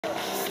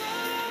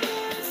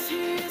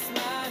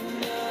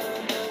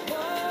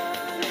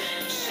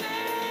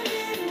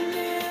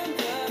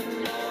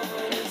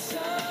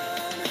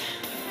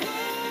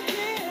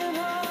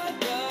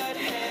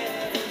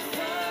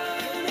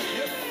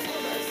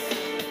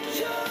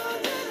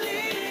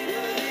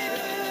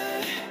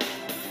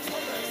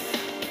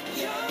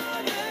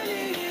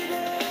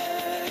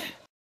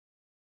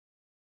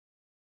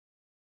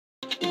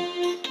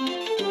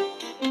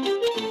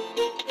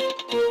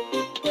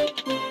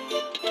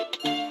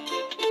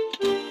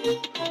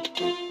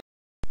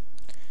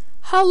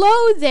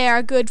Hello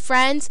there, good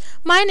friends.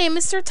 My name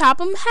is Sir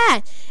Topham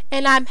Hatt,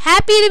 and I'm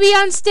happy to be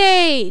on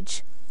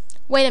stage.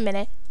 Wait a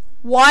minute.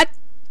 What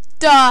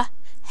the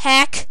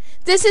heck?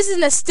 This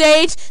isn't a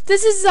stage.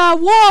 This is a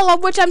wall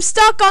on which I'm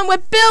stuck on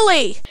with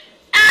Billy.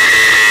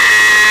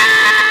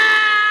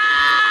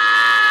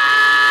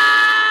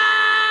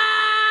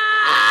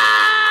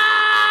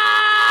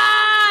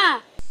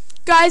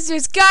 Guys,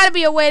 there's gotta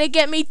be a way to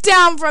get me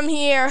down from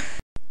here.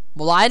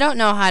 Well, I don't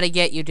know how to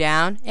get you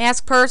down.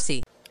 Ask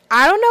Percy.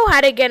 I don't know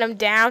how to get him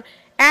down.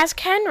 Ask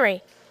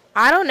Henry.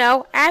 I don't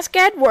know. Ask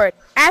Edward.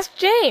 Ask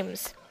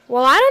James.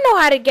 Well, I don't know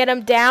how to get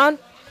him down.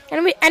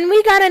 And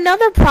we got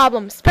another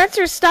problem.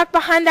 Spencer's stuck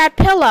behind that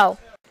pillow.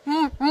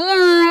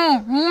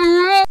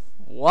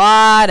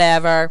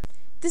 Whatever.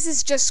 This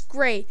is just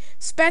great.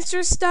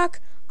 Spencer's stuck,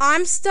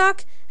 I'm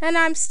stuck, and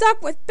I'm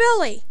stuck with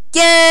Billy.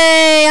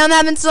 Yay! I'm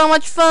having so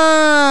much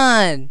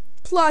fun!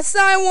 Plus,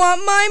 I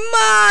want my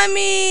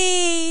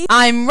mommy!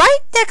 I'm right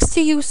next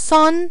to you,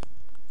 son.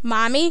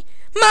 Mommy?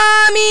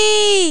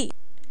 Mommy!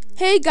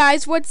 Hey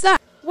guys, what's up?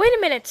 Wait a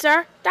minute,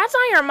 sir. That's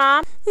not your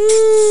mom.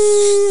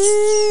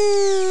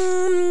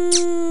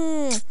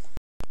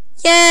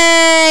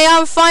 Yay!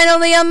 I'm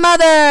finally a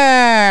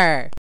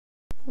mother!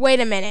 Wait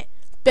a minute.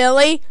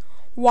 Billy,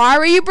 why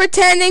were you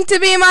pretending to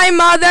be my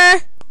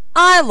mother?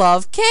 I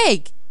love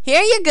cake.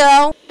 Here you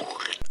go.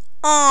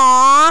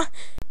 Aww.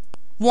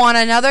 Want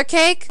another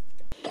cake?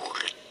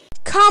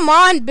 Come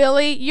on,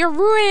 Billy. You're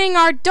ruining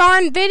our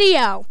darn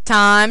video.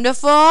 Time to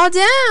fall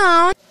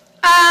down.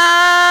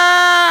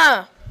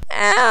 Ah!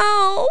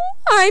 Ow.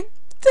 I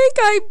think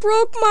I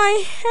broke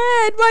my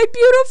head. My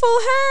beautiful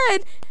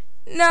head.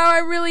 Now I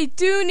really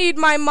do need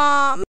my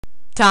mom.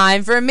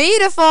 Time for me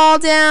to fall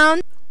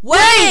down.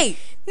 Wait!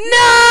 No!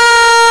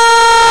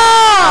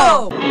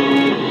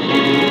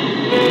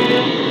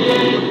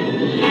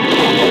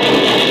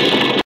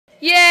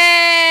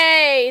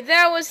 Yay!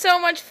 That was so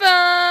much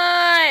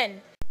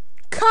fun!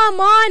 Come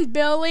on,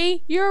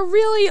 Billy. You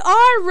really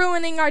are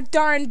ruining our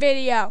darn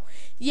video.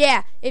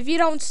 Yeah, if you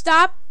don't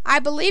stop, I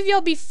believe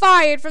you'll be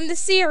fired from the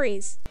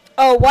series.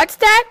 Oh, what's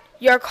that?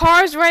 Your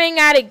car's running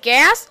out of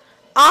gas?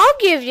 I'll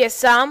give you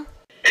some.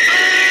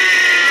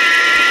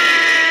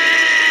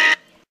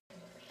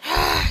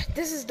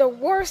 This is the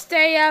worst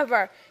day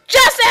ever.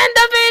 Just end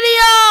the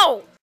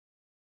video!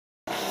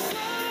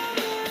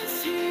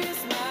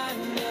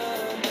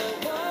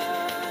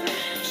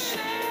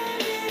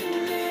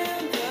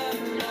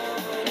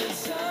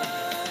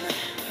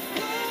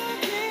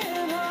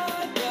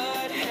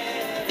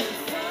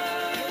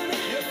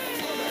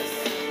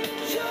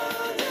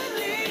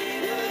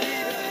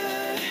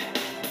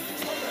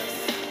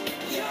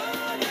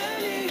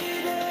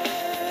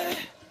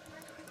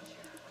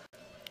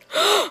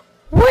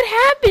 What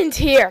happened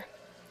here?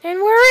 And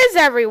where is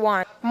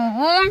everyone?